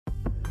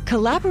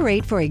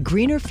Collaborate for a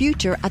greener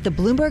future at the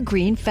Bloomberg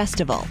Green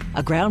Festival,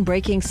 a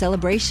groundbreaking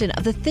celebration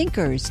of the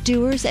thinkers,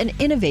 doers, and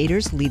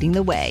innovators leading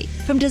the way.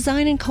 From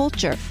design and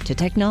culture to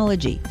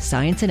technology,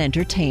 science, and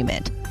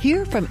entertainment.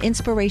 Hear from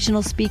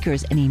inspirational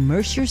speakers and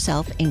immerse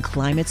yourself in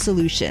climate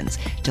solutions.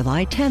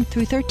 July 10th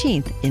through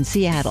 13th in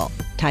Seattle.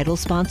 Title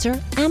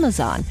sponsor,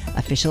 Amazon.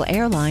 Official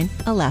airline,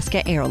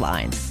 Alaska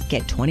Airlines.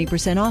 Get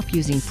 20% off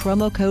using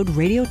promo code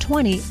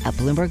radio20 at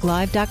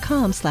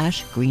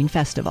BloombergLive.com/Green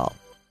Festival.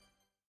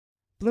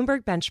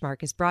 Bloomberg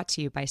Benchmark is brought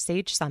to you by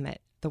Sage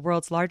Summit, the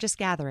world's largest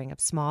gathering of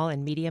small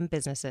and medium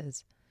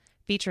businesses.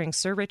 Featuring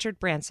Sir Richard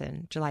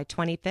Branson, July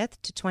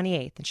 25th to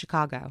 28th in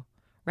Chicago.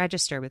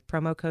 Register with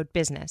promo code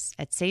BUSINESS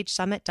at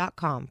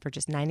sagesummit.com for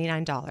just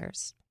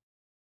 $99.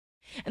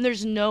 And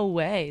there's no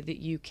way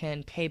that you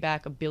can pay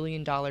back $1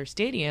 billion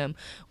stadium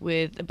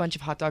with a bunch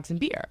of hot dogs and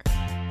beer.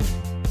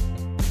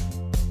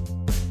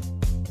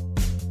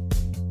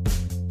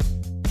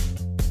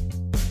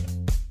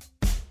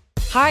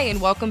 Hi,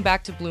 and welcome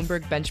back to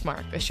Bloomberg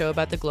Benchmark, a show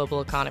about the global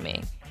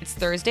economy. It's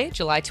Thursday,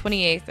 July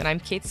 28th, and I'm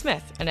Kate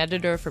Smith, an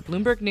editor for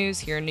Bloomberg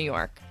News here in New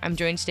York. I'm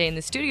joined today in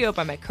the studio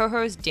by my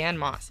co-host, Dan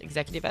Moss,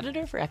 executive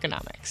editor for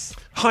economics.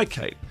 Hi,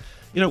 Kate.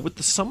 You know, with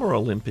the Summer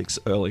Olympics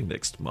early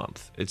next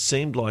month, it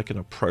seemed like an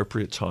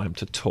appropriate time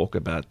to talk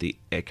about the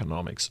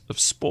economics of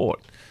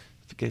sport.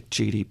 Forget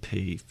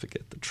GDP,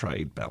 forget the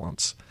trade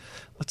balance.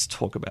 Let's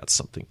talk about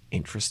something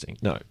interesting.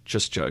 No,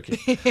 just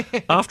joking.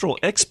 After all,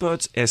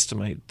 experts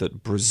estimate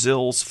that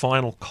Brazil's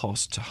final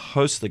cost to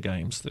host the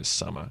Games this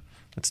summer,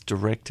 its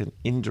direct and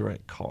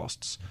indirect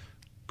costs,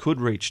 could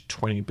reach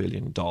 $20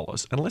 billion.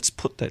 And let's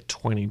put that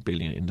 $20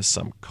 billion into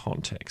some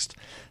context.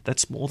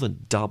 That's more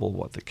than double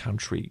what the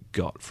country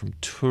got from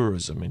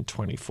tourism in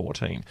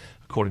 2014,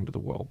 according to the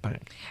World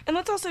Bank. And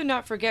let's also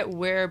not forget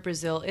where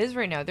Brazil is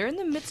right now. They're in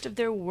the midst of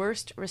their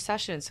worst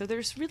recession, so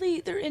they're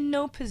in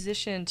no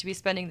position to be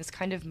spending this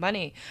kind of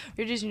money.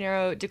 Rio de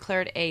Janeiro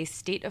declared a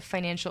state of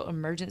financial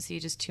emergency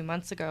just 2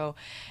 months ago,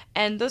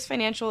 and those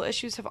financial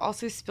issues have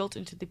also spilt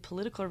into the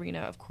political arena,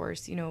 of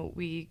course. You know,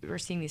 we are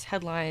seeing these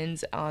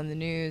headlines on the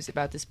news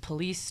about this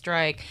police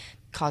strike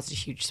caused a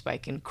huge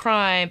spike in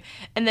crime.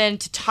 And then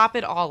to top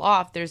it all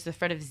off, there's the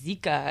threat of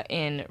Zika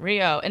in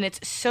Rio. And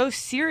it's so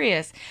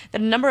serious that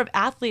a number of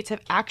athletes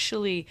have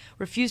actually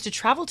refused to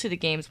travel to the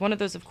games. One of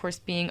those, of course,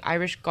 being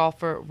Irish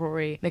golfer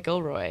Rory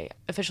McIlroy.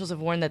 Officials have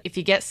warned that if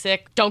you get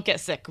sick, don't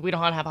get sick. We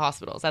don't want to have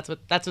hospitals. That's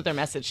what their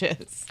message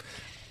is.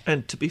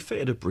 And to be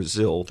fair to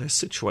Brazil, their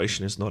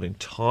situation is not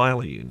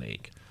entirely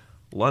unique.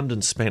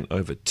 London spent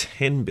over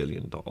 $10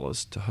 billion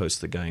to host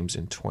the Games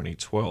in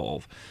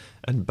 2012,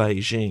 and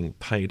Beijing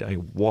paid a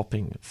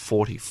whopping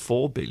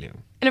 $44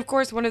 billion. And of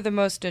course, one of the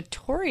most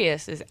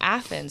notorious is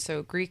Athens.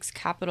 So Greece's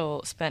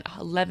capital spent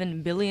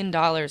 $11 billion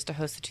to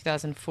host the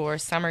 2004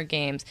 Summer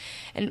Games,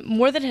 and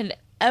more than had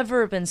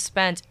ever been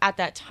spent at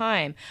that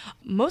time,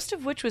 most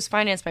of which was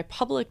financed by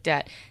public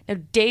debt. Now,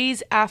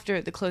 days after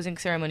the closing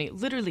ceremony,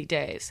 literally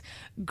days,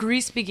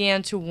 Greece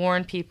began to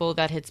warn people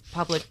that its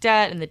public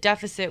debt and the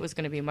deficit was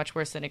going to be much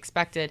worse than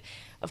expected.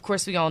 Of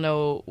course, we all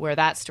know where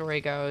that story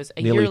goes.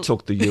 Nearly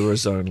took the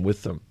Eurozone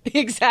with them.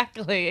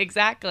 Exactly.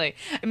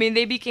 I mean,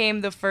 they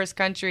became the first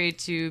country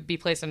to be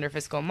placed under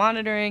fiscal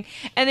monitoring,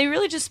 and they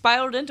really just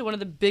spiraled into one of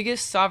the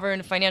biggest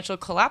sovereign financial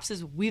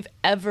collapses we've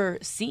ever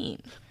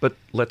seen. But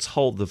let's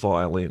hold the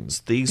violins.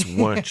 These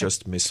weren't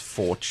just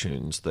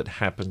misfortunes that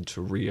happened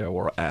to Rio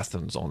or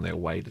Athens on their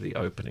way to the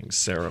opening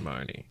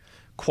ceremony.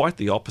 Quite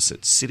the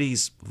opposite.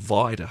 Cities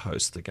vie to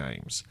host the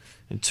Games.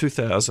 In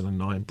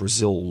 2009,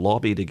 Brazil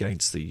lobbied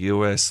against the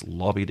US,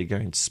 lobbied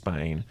against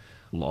Spain,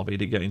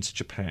 lobbied against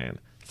Japan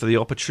for the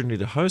opportunity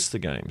to host the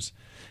Games.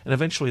 And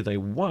eventually they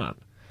won.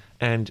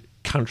 And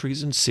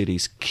countries and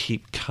cities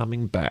keep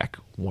coming back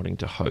wanting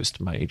to host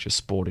major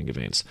sporting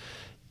events,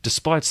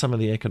 despite some of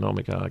the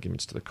economic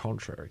arguments to the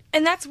contrary.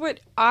 And that's what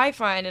I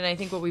find, and I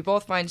think what we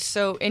both find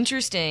so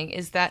interesting,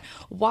 is that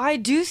why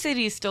do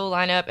cities still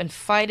line up and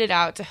fight it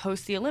out to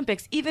host the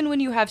Olympics, even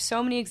when you have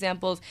so many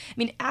examples? I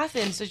mean,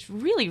 Athens is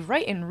really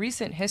right in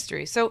recent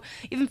history. So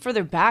even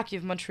further back, you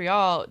have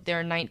Montreal, their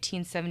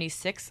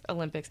 1976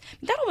 Olympics.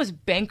 That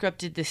almost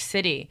bankrupted the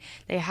city.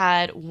 They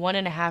had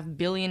 $1.5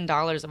 billion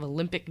of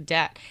Olympic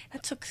debt.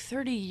 That took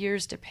 30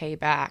 years to pay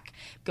back.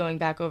 Going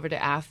back over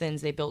to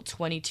Athens, they built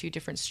 22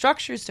 different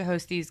structures to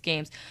host these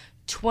games,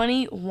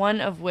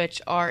 21 of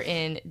which are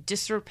in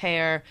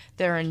disrepair.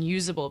 They're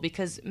unusable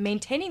because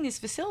maintaining these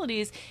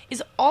facilities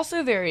is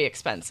also very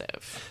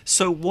expensive.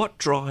 So what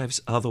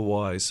drives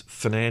otherwise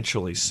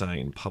financially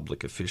sane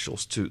public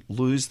officials to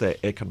lose their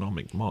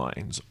economic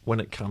minds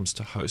when it comes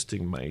to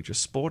hosting major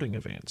sporting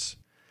events?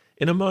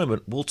 In a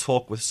moment, we'll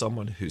talk with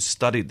someone who's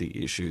studied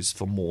the issues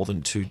for more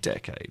than 2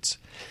 decades.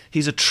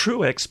 He's a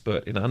true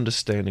expert in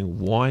understanding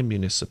why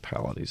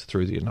municipalities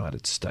through the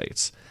United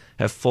States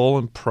have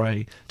fallen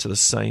prey to the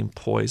same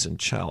poison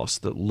chalice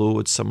that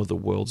lured some of the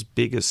world's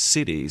biggest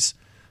cities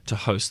to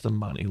host the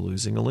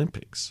money-losing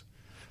Olympics.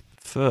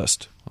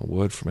 First, a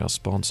word from our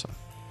sponsor.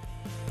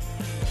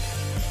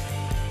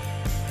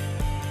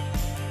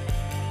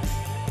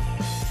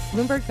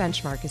 Bloomberg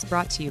Benchmark is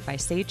brought to you by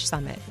Sage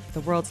Summit,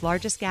 the world's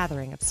largest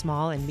gathering of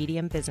small and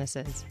medium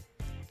businesses.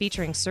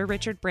 Featuring Sir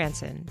Richard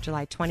Branson,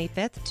 July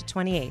 25th to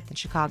 28th in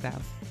Chicago.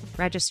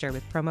 Register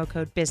with promo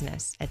code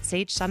BUSINESS at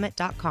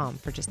sagesummit.com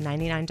for just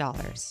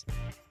 $99.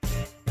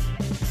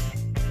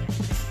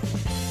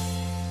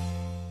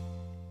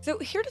 So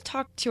here to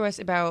talk to us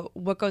about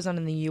what goes on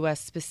in the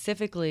U.S.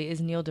 specifically is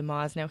Neil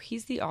deMause. Now,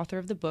 he's the author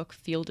of the book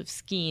Field of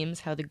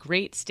Schemes, How the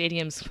Great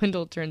Stadium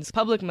Swindle Turns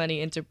Public Money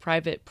into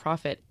Private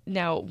Profit.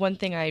 Now, one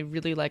thing I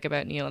really like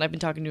about Neil, and I've been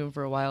talking to him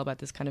for a while about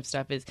this kind of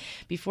stuff, is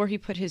before he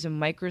put his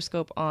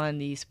microscope on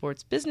the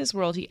sports business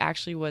world, he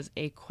actually was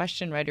a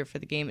question writer for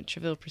the game at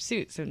Trivial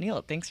Pursuit. So,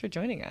 Neil, thanks for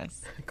joining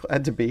us.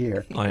 Glad to be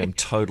here. I am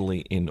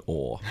totally in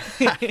awe.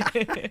 You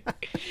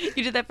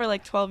did that for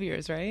like 12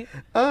 years, right?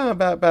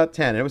 About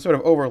 10. It was sort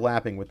of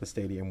overlapping with the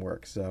stadium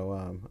work,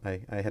 so I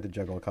had to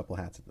juggle a couple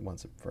hats at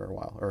once for a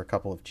while, or a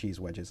couple of cheese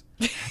wedges.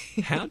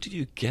 How do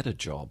you get a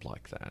job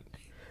like that?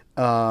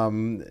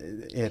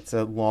 It's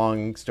a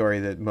long story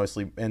that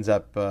mostly ends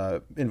up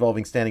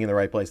involving standing in the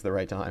right place at the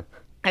right time.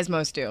 As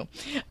most do.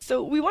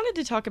 So we wanted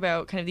to talk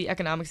about kind of the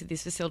economics of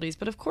these facilities,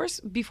 but of course,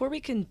 before we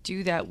can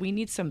do that, we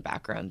need some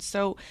background.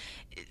 So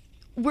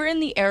we're in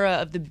the era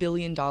of the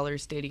billion-dollar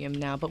stadium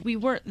now, but we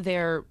weren't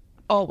there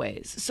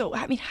always. So,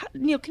 I mean,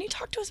 Neil, can you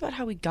talk to us about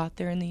how we got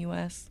there in the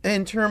U.S.?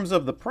 In terms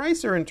of the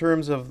price, or in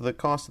terms of the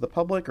cost to the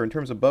public, or in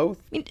terms of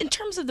both? In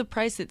terms of the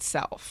price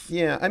itself.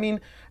 Yeah, I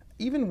mean,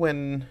 even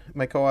when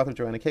my co-author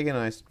Joanna Kagan and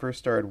I first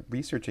started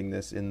researching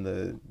this in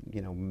the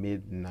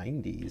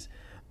mid-90s,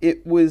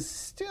 it was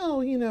still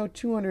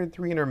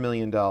 $200-300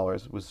 million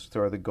was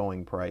sort of the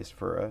going price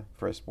for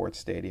a sports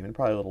stadium, and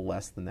probably a little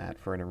less than that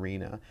for an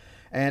arena.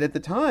 And at the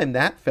time,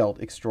 that felt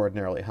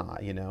extraordinarily high.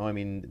 I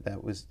mean,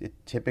 that was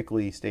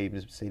typically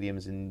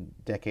stadiums in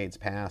decades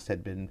past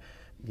had been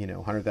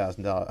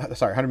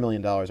 $100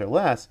 million or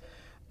less.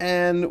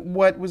 And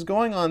what was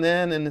going on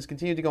then, and has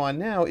continued to go on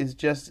now, is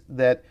just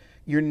that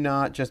you're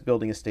not just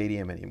building a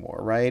stadium anymore,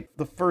 right?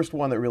 The first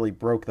one that really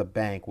broke the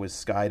bank was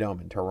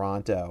Skydome in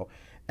Toronto.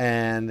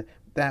 And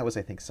that was,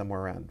 I think, somewhere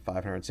around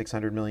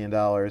 $500-600 million.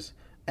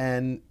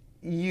 And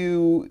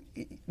you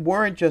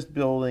weren't just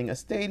building a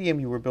stadium,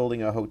 you were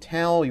building a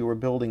hotel, you were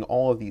building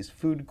all of these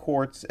food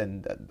courts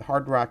and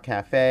Hard Rock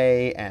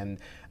Cafe and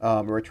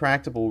a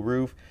retractable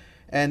roof.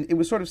 And it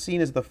was sort of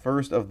seen as the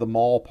first of the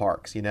mall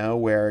parks,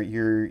 where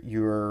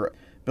you're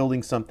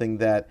building something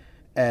that,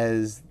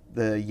 as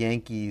the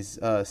Yankees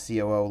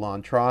COO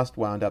Lon Trost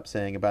wound up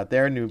saying about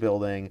their new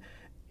building,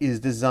 is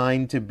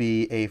designed to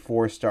be a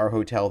 4-star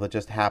hotel that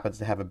just happens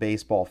to have a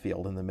baseball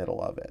field in the middle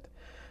of it.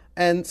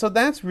 And so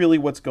that's really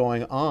what's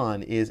going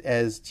on, is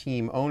as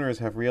team owners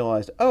have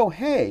realized, oh,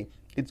 hey,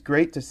 it's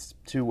great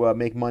to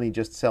make money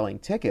just selling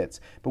tickets,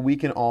 but we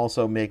can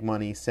also make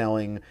money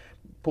selling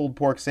pulled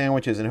pork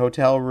sandwiches and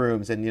hotel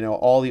rooms and,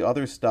 all the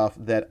other stuff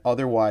that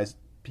otherwise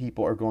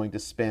people are going to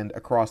spend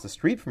across the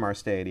street from our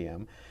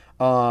stadium.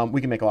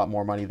 We can make a lot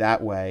more money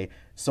that way,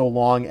 so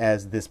long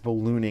as this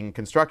ballooning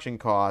construction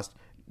cost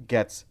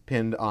gets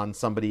pinned on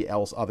somebody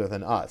else other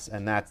than us.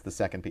 And that's the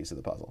second piece of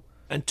the puzzle.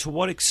 And to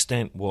what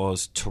extent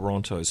was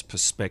Toronto's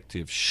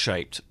perspective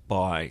shaped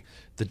by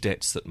the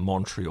debts that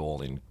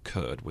Montreal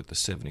incurred with the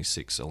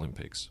 76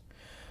 Olympics?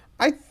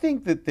 I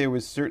think that there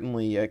was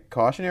certainly a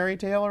cautionary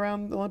tale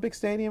around the Olympic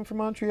Stadium for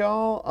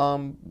Montreal.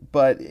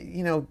 But,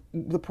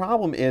 the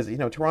problem is,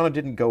 Toronto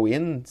didn't go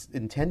in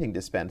intending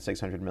to spend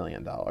 $600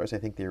 million. I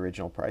think the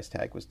original price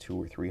tag was $200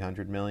 or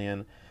 $300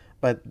 million.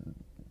 But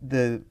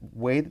the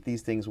way that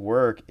these things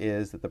work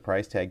is that the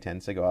price tag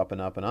tends to go up and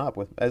up and up,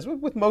 as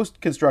with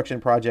most construction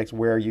projects,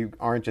 where you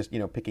aren't just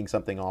picking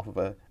something out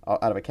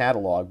of a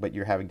catalog, but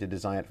you're having to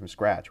design it from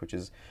scratch, which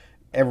is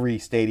every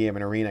stadium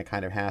and arena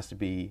kind of has to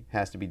be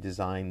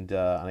designed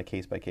on a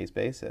case by case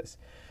basis.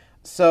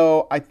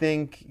 So I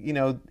think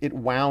it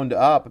wound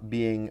up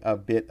being a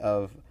bit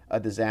of a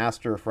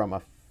disaster from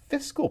a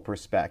fiscal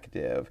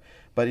perspective,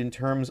 but in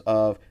terms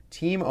of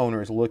team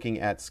owners looking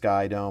at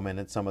Skydome and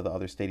at some of the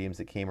other stadiums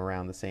that came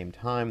around the same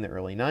time in the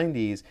early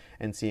 90s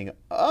and seeing,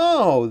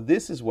 oh,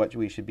 this is what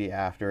we should be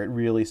after, it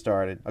really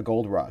started a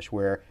gold rush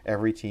where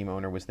every team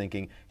owner was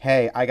thinking,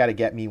 hey, I got to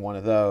get me one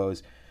of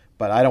those,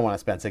 but I don't want to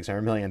spend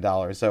 $600 million,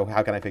 so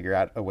how can I figure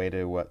out a way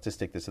to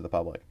stick this to the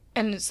public?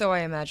 And so I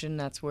imagine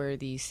that's where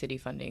the city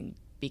funding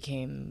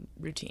became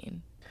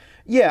routine.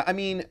 Yeah, I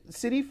mean,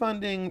 city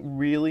funding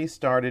really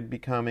started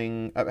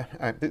becoming.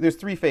 There's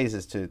three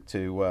phases to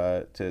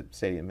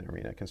stadium and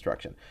arena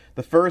construction.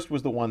 The first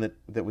was the one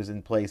that was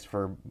in place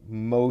for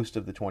most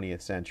of the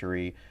 20th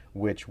century,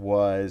 which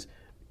was,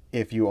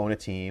 if you own a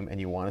team and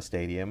you want a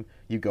stadium,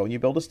 you go and you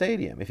build a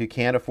stadium. If you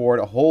can't afford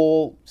a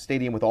whole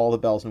stadium with all the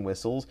bells and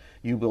whistles,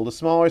 you build a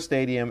smaller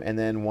stadium, and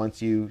then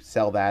once you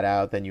sell that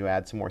out, then you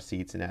add some more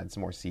seats and add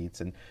some more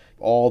seats. And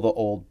all the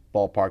old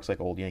ballparks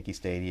like Old Yankee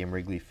Stadium,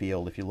 Wrigley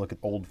Field, if you look at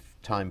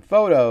old-time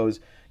photos,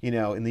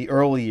 in the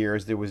early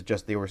years, they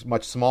were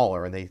much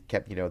smaller, and they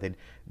kept, they'd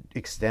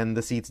extend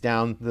the seats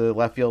down the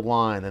left field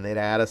line, then they'd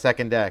add a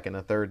second deck and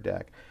a third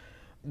deck.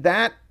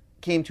 That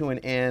came to an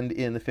end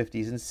in the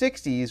 50s and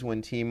 60s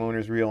when team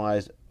owners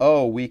realized,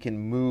 oh, we can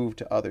move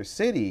to other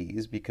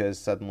cities because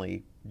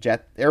suddenly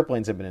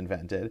airplanes have been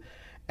invented,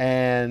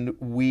 and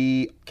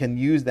we can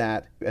use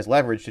that as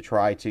leverage to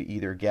try to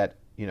either get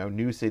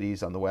new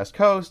cities on the West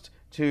Coast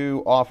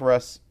to offer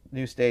us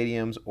new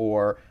stadiums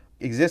or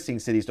existing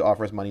cities to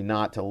offer us money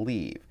not to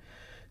leave.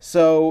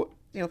 So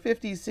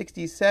 50s,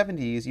 60s,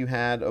 70s, you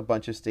had a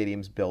bunch of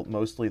stadiums built,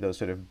 mostly those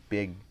sort of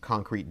big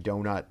concrete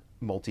donut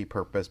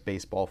multi-purpose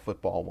baseball,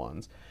 football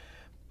ones.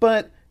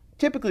 But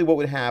typically what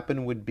would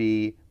happen would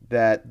be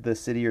that the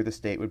city or the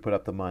state would put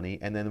up the money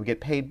and then would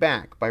get paid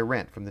back by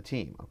rent from the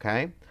team,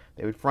 okay?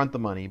 They would front the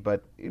money,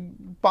 but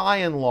by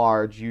and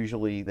large,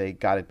 usually they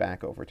got it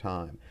back over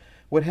time.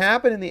 What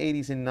happened in the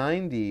 80s and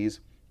 90s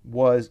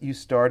was you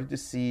started to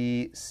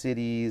see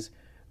cities,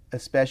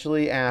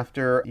 especially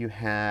after you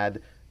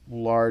had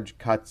large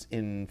cuts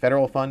in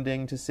federal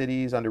funding to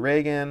cities under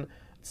Reagan,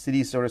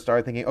 cities sort of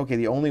started thinking, okay,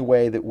 the only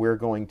way that we're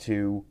going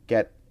to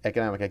get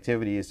economic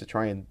activity is to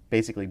try and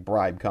basically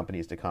bribe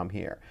companies to come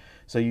here.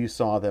 So you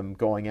saw them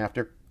going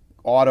after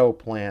auto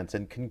plants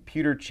and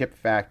computer chip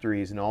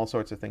factories and all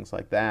sorts of things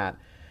like that.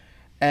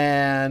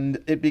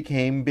 And it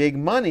became big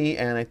money,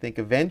 and I think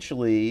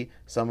eventually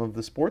some of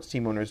the sports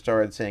team owners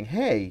started saying,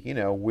 hey,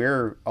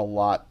 we're a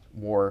lot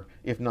more,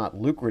 if not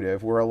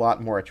lucrative, we're a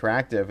lot more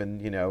attractive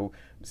and,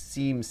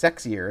 seem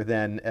sexier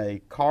than a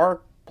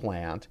car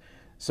plant.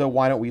 So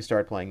why don't we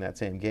start playing that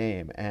same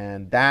game?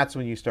 And that's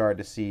when you started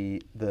to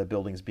see the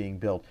buildings being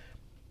built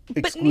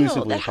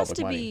exclusively with public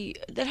money.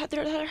 There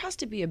has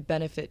to be a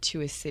benefit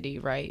to a city,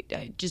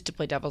 right? Just to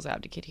play devil's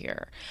advocate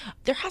here.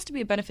 There has to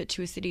be a benefit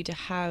to a city to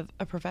have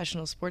a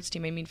professional sports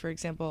team. I mean, for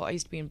example, I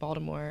used to be in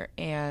Baltimore,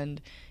 and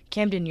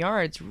Camden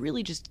Yards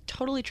really just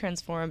totally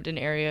transformed an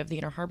area of the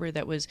Inner Harbor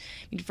that was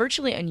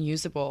virtually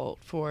unusable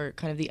for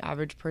kind of the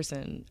average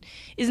person.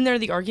 Isn't there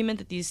the argument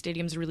that these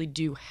stadiums really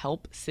do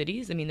help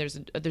cities? I mean,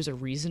 there's a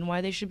reason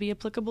why they should be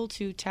applicable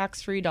to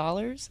tax-free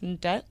dollars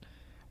and debt?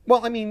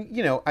 Well, I mean,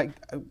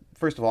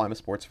 first of all, I'm a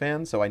sports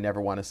fan, so I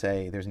never want to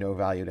say there's no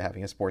value to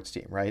having a sports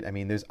team, right? I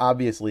mean, there's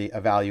obviously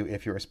a value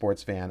if you're a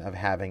sports fan of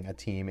having a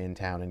team in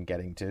town and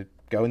getting to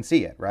go and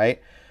see it,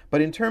 right? But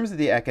in terms of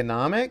the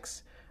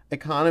economics,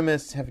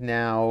 economists have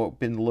now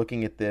been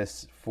looking at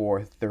this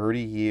for 30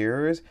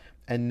 years,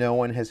 and no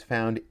one has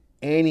found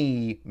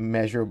any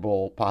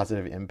measurable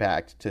positive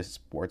impact to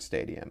sports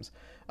stadiums.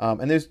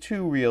 And there's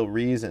two real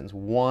reasons.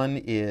 One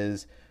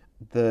is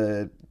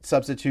the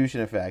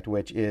substitution effect,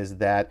 which is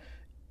that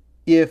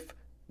if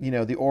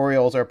the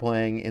Orioles are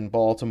playing in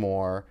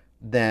Baltimore,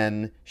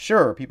 then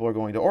sure, people are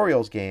going to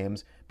Orioles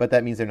games, but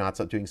that means they're not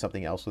doing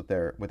something else with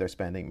their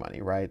spending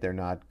money, right? They're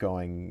not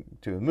going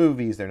to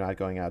movies, they're not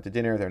going out to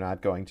dinner, they're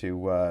not going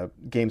to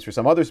games for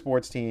some other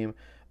sports team.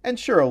 And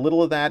sure, a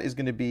little of that is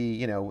going to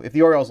be, if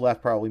the Orioles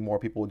left, probably more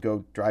people would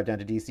go drive down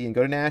to D.C. and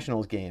go to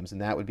Nationals games, and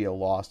that would be a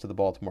loss to the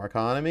Baltimore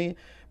economy.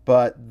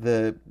 But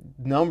the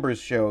numbers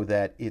show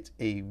that it's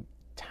a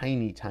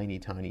tiny, tiny,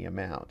 tiny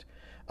amount.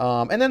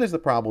 And then there's the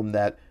problem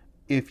that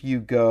if you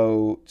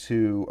go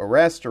to a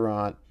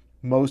restaurant,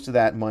 most of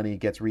that money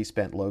gets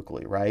respent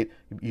locally, right?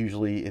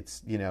 Usually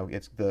it's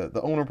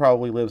the owner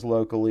probably lives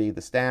locally,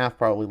 the staff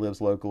probably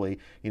lives locally,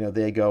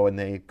 they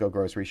go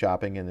grocery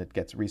shopping and it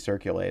gets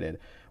recirculated.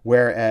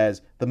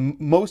 Whereas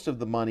most of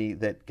the money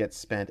that gets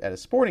spent at a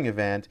sporting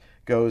event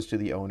goes to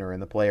the owner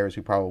and the players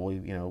who probably,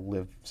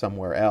 live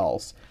somewhere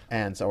else.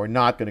 And so are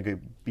not going to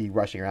be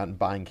rushing around and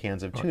buying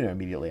cans of tuna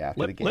immediately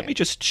after the game. Let me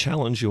just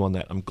challenge you on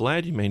that. I'm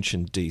glad you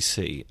mentioned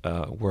D.C.,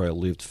 where I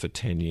lived for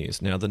 10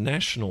 years. Now, the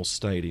National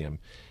Stadium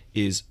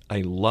is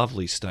a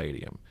lovely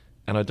stadium,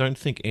 and I don't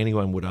think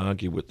anyone would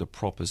argue with the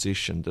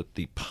proposition that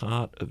the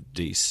part of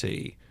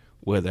D.C.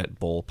 where that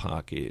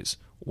ballpark is,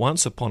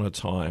 once upon a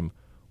time,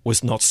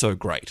 was not so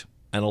great.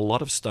 And a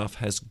lot of stuff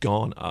has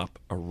gone up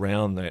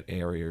around that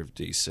area of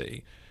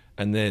D.C.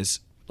 And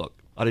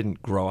I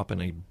didn't grow up in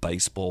a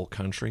baseball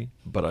country,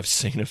 but I've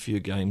seen a few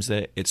games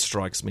there. It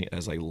strikes me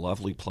as a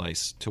lovely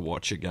place to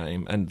watch a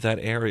game, and that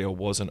area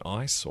was an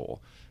eyesore,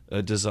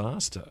 a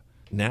disaster.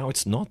 Now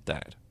it's not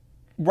that.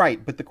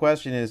 Right, but the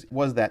question is,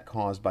 was that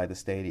caused by the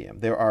stadium?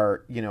 There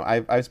are,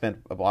 I've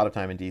spent a lot of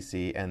time in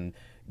D.C., and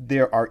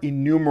there are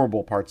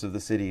innumerable parts of the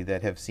city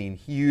that have seen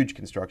huge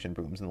construction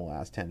booms in the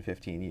last 10,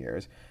 15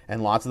 years,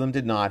 and lots of them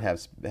did not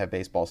have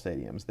baseball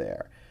stadiums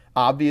there.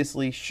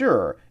 Obviously,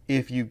 sure,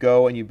 if you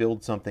go and you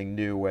build something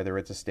new, whether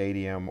it's a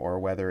stadium or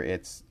whether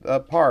it's a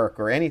park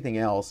or anything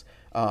else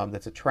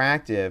that's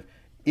attractive,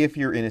 if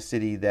you're in a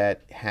city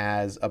that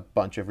has a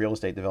bunch of real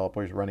estate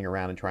developers running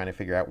around and trying to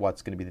figure out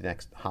what's going to be the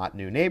next hot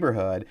new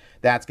neighborhood,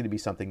 that's going to be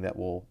something that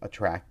will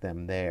attract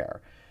them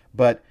there.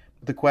 But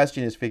the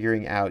question is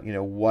figuring out,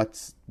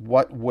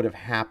 what would have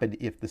happened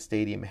if the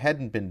stadium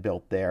hadn't been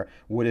built there?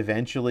 Would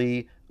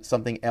eventually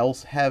something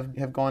else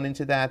have gone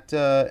into that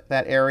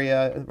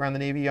area around the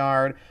Navy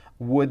Yard?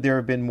 Would there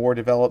have been more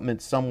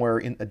development somewhere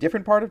in a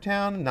different part of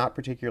town? Not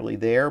particularly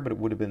there, but it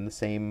would have been the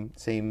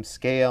same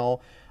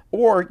scale.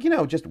 Or,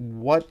 just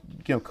what,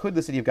 could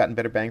the city have gotten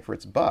better bang for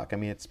its buck? I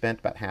mean, it spent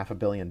about $500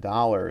 million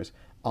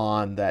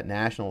on that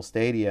national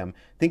stadium,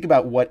 think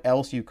about what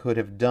else you could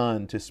have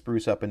done to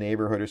spruce up a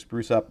neighborhood or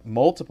spruce up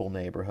multiple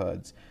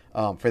neighborhoods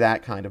for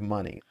that kind of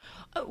money.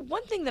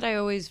 One thing that I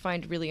always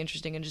find really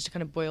interesting, and just to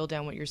kind of boil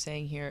down what you're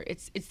saying here,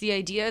 it's the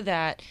idea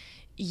that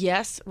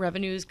yes,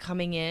 revenue is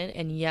coming in,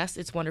 and yes,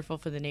 it's wonderful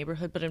for the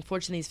neighborhood, but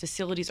unfortunately these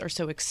facilities are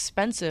so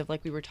expensive,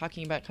 like we were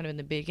talking about kind of in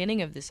the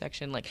beginning of this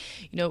section. Like,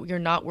 you're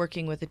not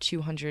working with a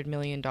 $200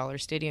 million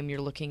stadium, you're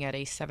looking at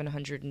a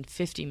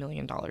 $750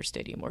 million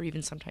stadium, or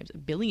even sometimes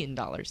 $1 billion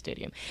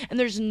stadium. And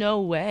there's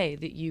no way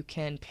that you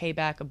can pay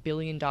back $1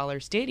 billion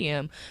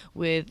stadium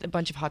with a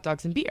bunch of hot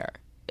dogs and beer.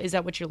 Is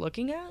that what you're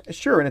looking at?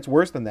 Sure, and it's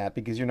worse than that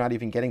because you're not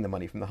even getting the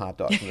money from the hot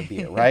dogs and the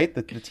beer, right?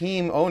 The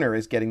team owner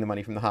is getting the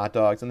money from the hot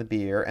dogs and the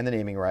beer and the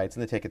naming rights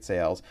and the ticket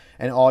sales,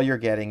 and all you're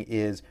getting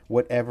is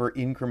whatever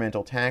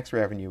incremental tax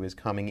revenue is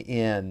coming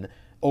in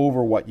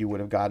over what you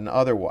would have gotten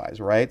otherwise,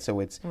 right? So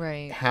it's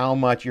how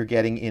much you're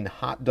getting in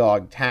hot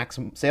dog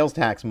sales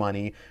tax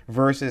money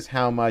versus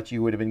how much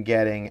you would have been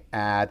getting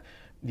at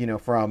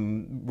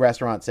from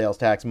restaurant sales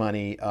tax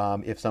money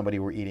if somebody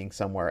were eating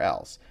somewhere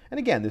else. And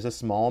again, there's a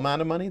small amount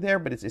of money there,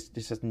 but it's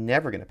just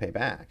never going to pay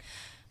back.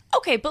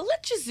 Okay, but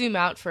let's just zoom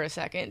out for a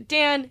second.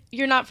 Dan,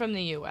 you're not from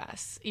the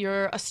U.S.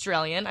 You're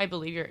Australian. I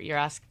believe your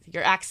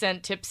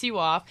accent tips you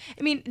off.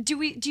 I mean,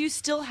 do you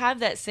still have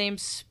that same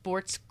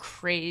sports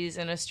craze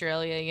in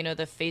Australia?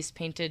 The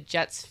face-painted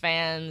Jets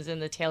fans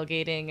and the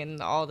tailgating and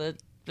all the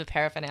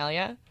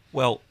paraphernalia?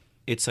 Well,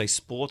 it's a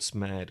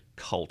sports-mad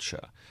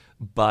culture.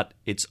 But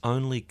it's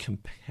only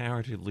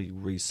comparatively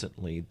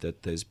recently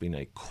that there's been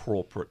a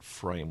corporate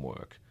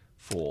framework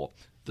for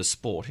the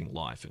sporting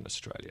life in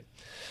Australia.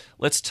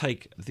 Let's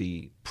take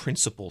the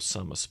principal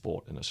summer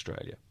sport in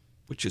Australia,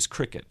 which is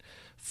cricket.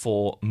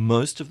 For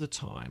most of the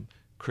time,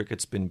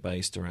 cricket's been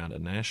based around a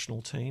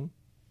national team,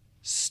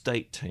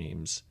 state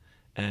teams,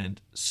 and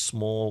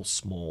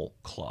small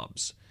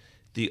clubs.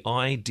 The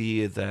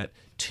idea that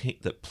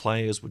that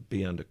players would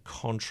be under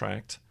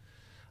contract,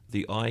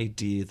 the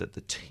idea that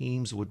the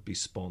teams would be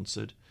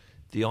sponsored,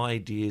 the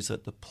idea is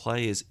that the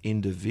players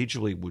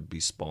individually would be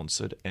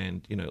sponsored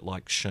and,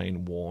 like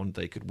Shane warned,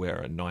 they could wear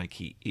a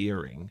Nike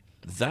earring.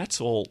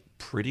 That's all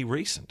pretty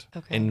recent.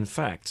 Okay. And in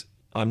fact,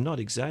 I'm not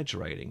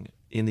exaggerating.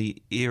 In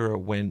the era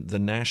when the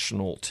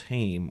national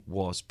team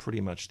was pretty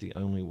much the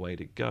only way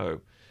to go,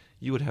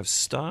 you would have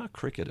star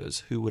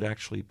cricketers who would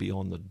actually be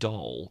on the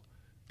dole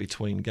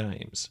between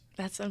games.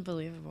 That's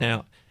unbelievable.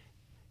 Now,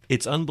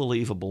 it's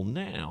unbelievable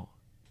now.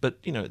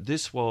 But,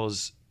 this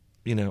was,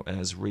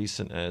 as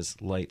recent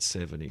as late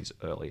 70s,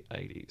 early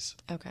 80s.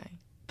 Okay.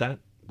 That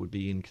would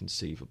be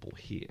inconceivable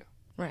here.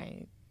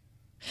 Right.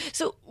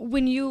 So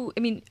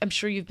I'm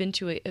sure you've been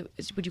to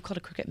would you call it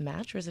a cricket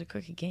match or is it a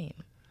cricket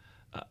game?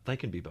 They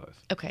can be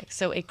both. Okay.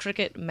 So a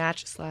cricket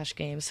match /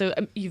 game. So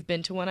you've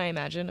been to one, I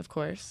imagine, of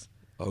course.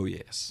 Oh,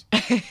 yes.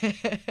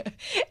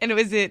 And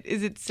is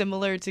it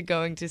similar to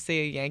going to,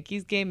 say, a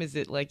Yankees game? Is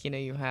it like,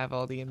 you have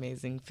all the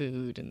amazing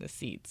food and the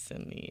seats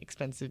and the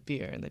expensive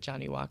beer and the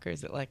Johnny Walker?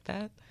 Is it like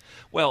that?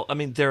 Well,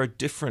 there are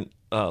different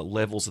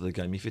levels of the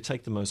game. If you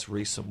take the most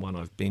recent one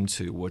I've been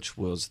to, which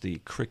was the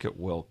Cricket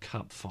World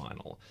Cup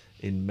final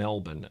in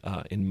Melbourne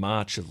in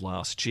March of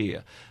last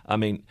year.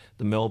 The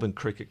Melbourne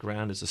Cricket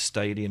Ground is a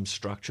stadium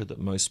structure that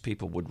most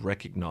people would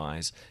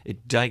recognise.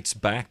 It dates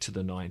back to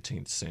the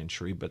 19th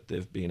century, but there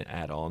have been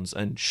add-ons.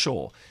 And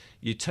sure,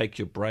 you take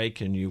your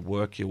break and you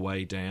work your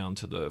way down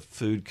to the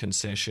food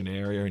concession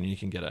area and you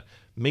can get a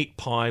meat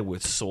pie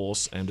with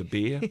sauce and a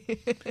beer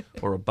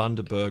or a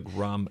Bundaberg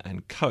rum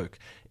and Coke.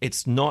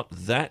 It's not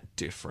that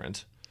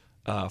different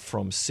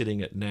from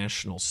sitting at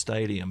National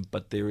Stadium,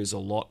 but there is a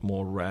lot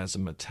more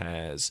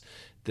razzmatazz.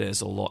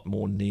 There's a lot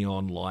more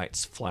neon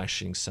lights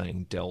flashing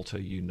saying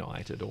Delta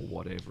United or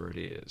whatever it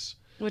is.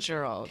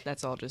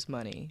 That's all just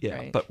money, yeah,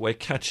 right? But we're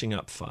catching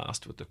up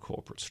fast with the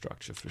corporate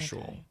structure for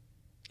sure.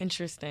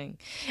 Interesting.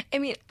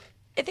 I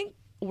think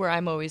where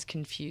I'm always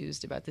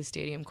confused about the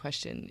stadium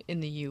question in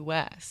the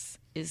U.S.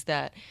 is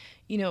that,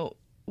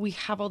 we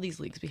have all these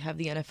leagues. We have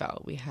the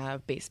NFL, we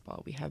have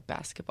baseball, we have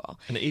basketball.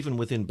 And even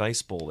within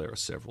baseball, there are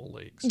several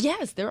leagues.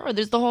 Yes, there are.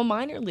 There's the whole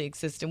minor league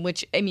system,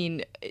 which,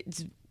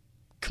 it's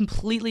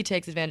completely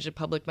takes advantage of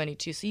public money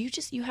too. So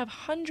you have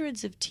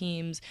hundreds of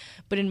teams,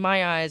 but in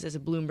my eyes as a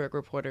Bloomberg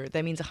reporter,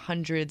 that means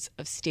hundreds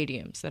of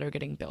stadiums that are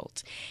getting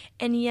built.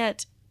 And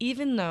yet,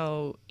 even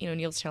though,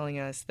 Neil's telling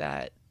us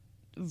that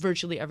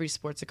virtually every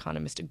sports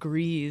economist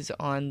agrees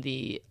on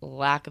the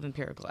lack of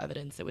empirical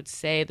evidence that would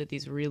say that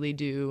these really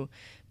do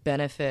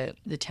benefit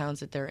the towns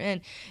that they're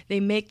in, they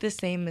make the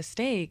same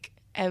mistake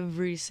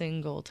every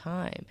single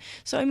time.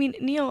 So,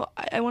 Neil,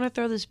 I want to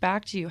throw this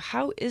back to you.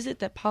 How is it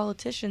that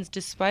politicians,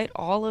 despite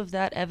all of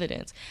that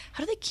evidence,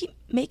 how do they keep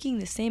making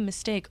the same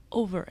mistake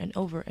over and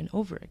over and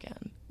over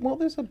again? Well,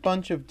 there's a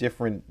bunch of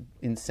different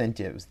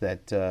incentives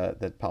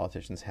that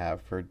politicians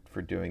have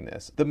for doing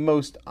this. The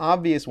most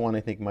obvious one,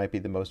 I think, might be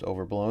the most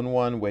overblown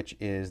one, which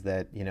is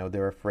that,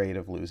 they're afraid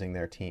of losing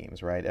their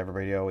teams, right?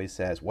 Everybody always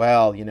says,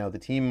 well, the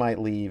team might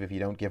leave if you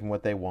don't give them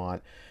what they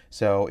want.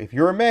 So if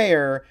you're a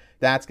mayor,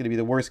 that's going to be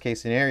the worst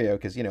case scenario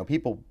because,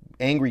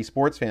 angry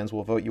sports fans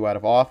will vote you out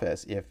of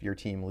office if your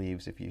team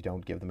leaves, if you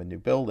don't give them a new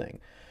building.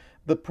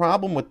 The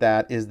problem with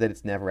that is that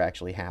it's never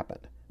actually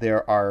happened.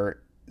 There are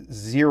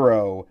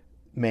 0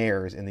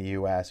 mayors in the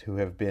U.S. who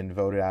have been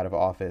voted out of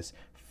office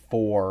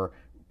for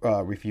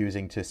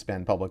refusing to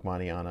spend public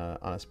money on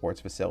a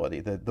sports facility.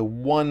 The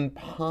one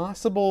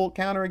possible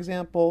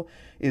counterexample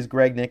is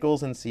Greg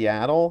Nichols in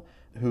Seattle,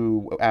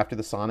 who, after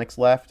the Sonics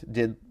left,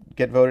 did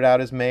get voted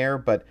out as mayor,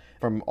 but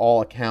from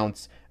all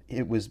accounts,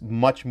 it was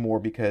much more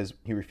because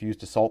he refused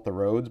to salt the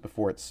roads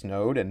before it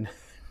snowed, and it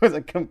was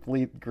a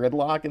complete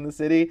gridlock in the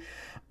city,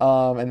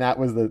 and that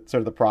was the sort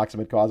of the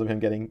proximate cause of him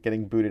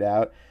getting booted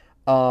out.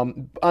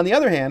 On the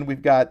other hand,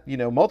 we've got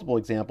multiple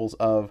examples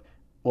of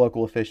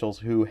local officials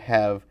who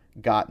have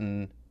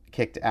gotten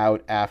kicked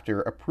out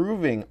after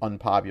approving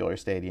unpopular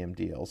stadium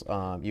deals.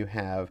 You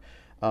have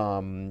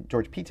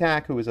George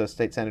Petak, who was a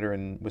state senator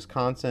in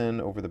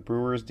Wisconsin over the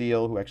Brewers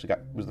deal, who actually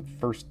was the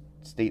first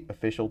state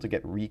official to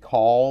get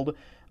recalled.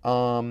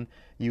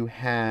 You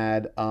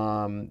had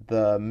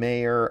the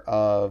mayor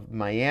of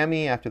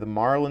Miami after the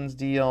Marlins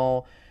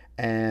deal.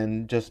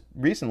 And just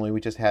recently,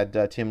 we just had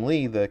Tim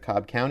Lee, the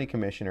Cobb County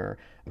commissioner,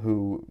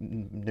 who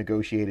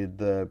negotiated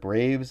the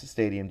Braves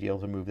stadium deal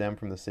to move them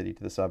from the city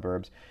to the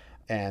suburbs.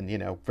 And,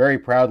 very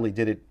proudly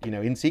did it,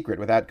 in secret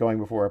without going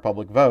before a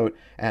public vote.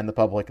 And the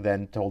public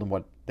then told him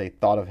what they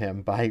thought of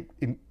him by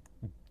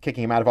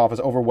kicking him out of office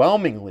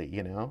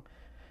overwhelmingly,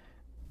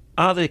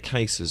 Are there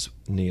cases,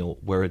 Neil,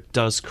 where it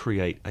does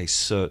create a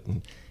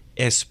certain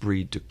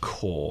esprit de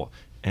corps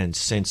and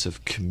sense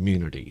of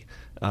community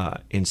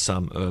in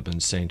some urban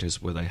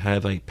centres where they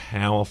have a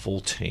powerful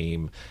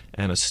team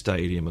and a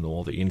stadium and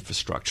all the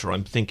infrastructure?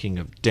 I'm thinking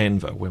of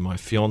Denver, where my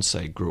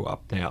fiancée grew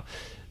up. Now,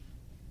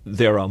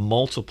 there are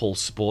multiple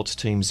sports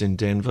teams in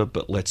Denver,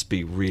 but let's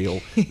be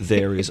real,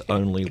 there is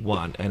only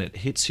one. And it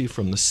hits you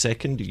from the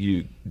second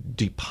you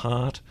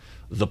depart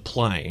the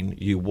plane,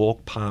 you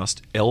walk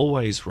past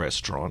Elway's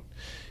restaurant,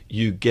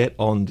 you get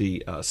on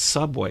the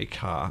subway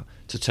car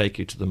to take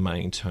you to the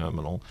main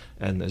terminal,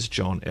 and there's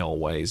John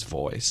Elway's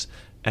voice.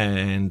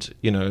 And,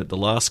 the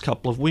last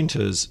couple of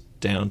winters,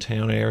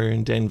 downtown area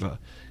in Denver,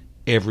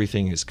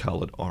 everything is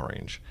coloured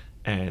orange.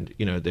 And,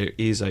 there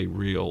is a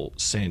real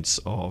sense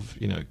of,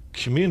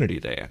 community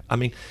there. I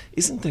mean,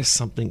 isn't there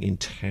something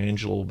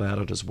intangible about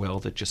it as well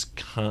that just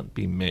can't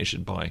be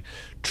measured by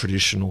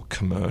traditional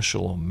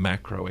commercial or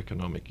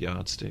macroeconomic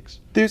yardsticks?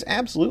 There's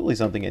absolutely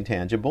something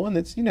intangible, and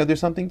it's,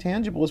 there's something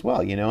tangible as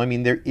well.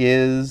 There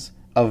is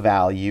a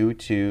value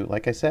to,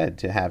 like I said,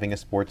 to having a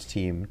sports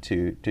team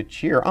to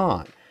cheer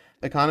on.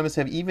 Economists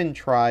have even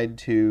tried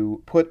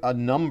to put a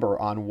number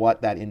on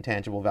what that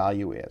intangible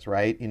value is,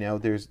 right?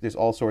 There's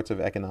all sorts of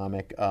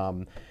economic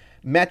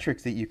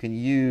metrics that you can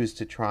use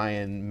to try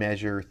and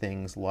measure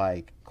things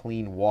like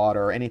clean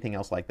water or anything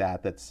else like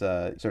that that's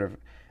sort of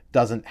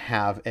doesn't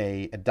have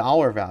a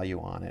dollar value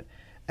on it.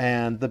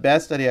 And the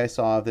best study I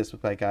saw of this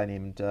was by a guy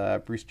named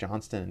Bruce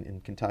Johnston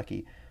in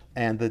Kentucky.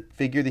 And the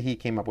figure that he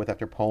came up with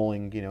after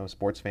polling,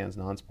 sports fans,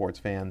 non-sports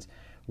fans,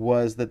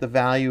 was that the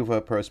value of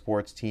a pro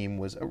sports team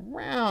was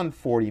around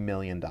 $40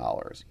 million.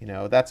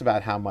 That's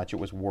about how much it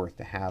was worth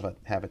to have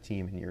a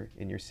team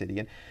in your city.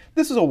 And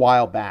this was a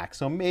while back,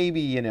 so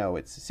maybe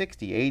it's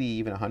 60, 80,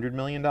 even $100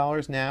 million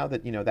now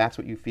that that's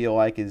what you feel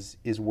like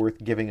is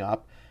worth giving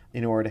up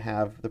in order to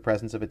have the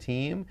presence of a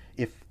team,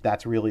 if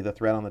that's really the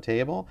threat on the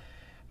table.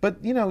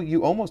 But,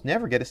 you almost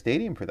never get a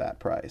stadium for that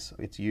price.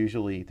 It's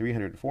usually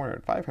 $300,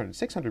 $400, $500,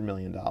 $600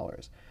 million.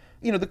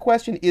 The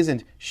question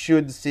isn't,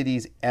 should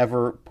cities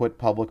ever put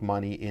public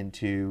money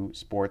into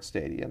sports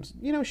stadiums?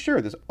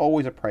 Sure, there's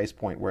always a price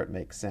point where it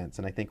makes sense.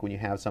 And I think when you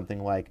have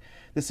something like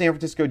the San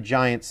Francisco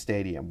Giants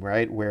Stadium,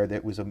 right, where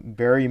there was a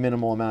very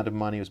minimal amount of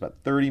money, it was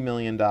about $30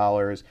 million.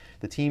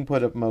 The team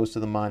put up most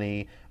of the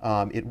money.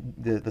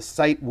 The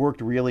site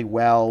worked really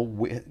well,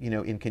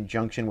 in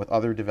conjunction with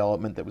other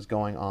development that was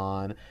going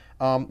on.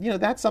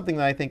 That's something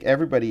that I think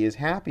everybody is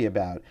happy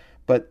about.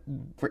 But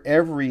for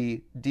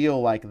every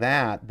deal like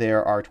that,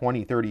 there are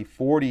 20, 30,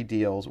 40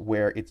 deals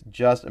where it's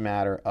just a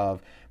matter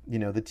of,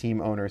 the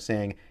team owner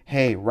saying,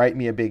 hey, write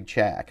me a big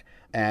check.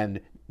 And,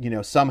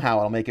 somehow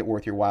it'll make it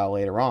worth your while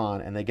later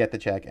on. And they get the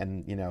check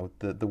and,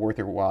 the worth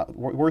your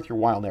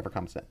while never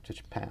comes to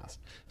pass.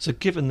 So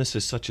given this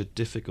is such a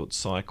difficult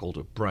cycle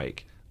to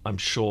break, I'm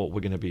sure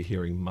we're going to be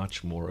hearing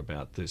much more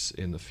about this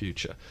in the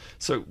future.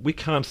 So we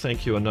can't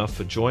thank you enough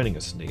for joining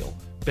us, Neil.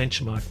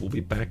 Benchmark will be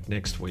back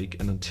next week,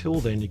 and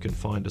until then you can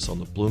find us on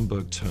the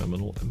Bloomberg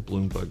Terminal and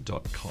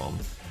Bloomberg.com,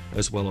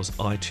 as well as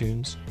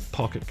iTunes,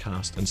 Pocket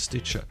Cast and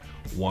Stitcher.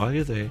 While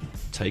you're there,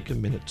 take a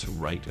minute to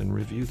rate and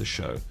review the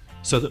show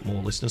so that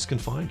more listeners can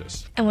find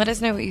us. And let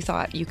us know what you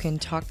thought. You can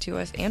talk to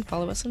us and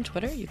follow us on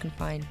Twitter. You can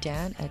find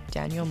Dan at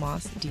Daniel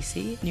Moss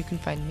DC, and you can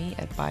find me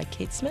at by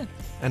Kate Smith.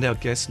 And our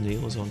guest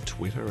Neil is on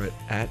Twitter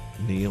at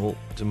Neil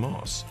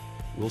DeMoss.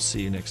 We'll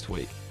see you next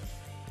week.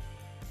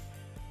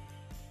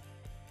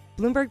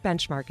 Bloomberg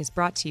Benchmark is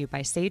brought to you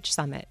by Sage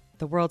Summit,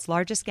 the world's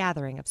largest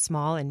gathering of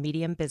small and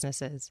medium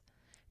businesses.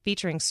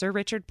 featuring Sir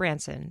Richard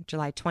Branson,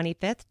 July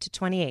 25th to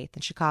 28th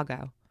in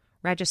Chicago.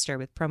 Register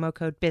with promo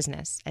code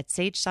BUSINESS at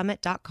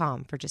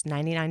sagesummit.com for just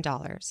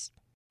 $99.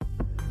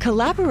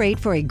 Collaborate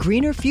for a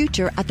greener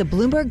future at the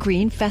Bloomberg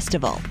Green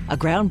Festival, a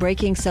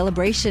groundbreaking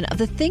celebration of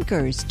the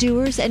thinkers,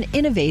 doers, and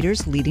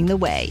innovators leading the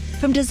way.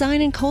 From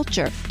design and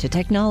culture to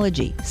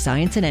technology,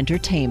 science, and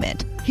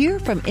entertainment. Hear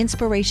from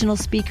inspirational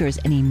speakers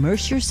and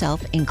immerse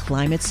yourself in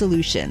climate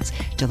solutions.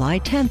 July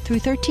 10th through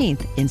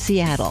 13th in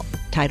Seattle.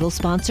 Title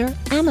sponsor,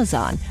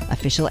 Amazon.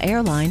 Official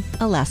airline,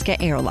 Alaska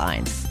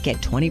Airlines. Get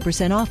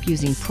 20% off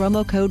using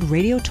promo code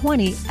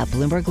radio20 at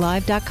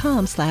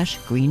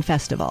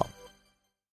bloomberglive.com/greenfestival.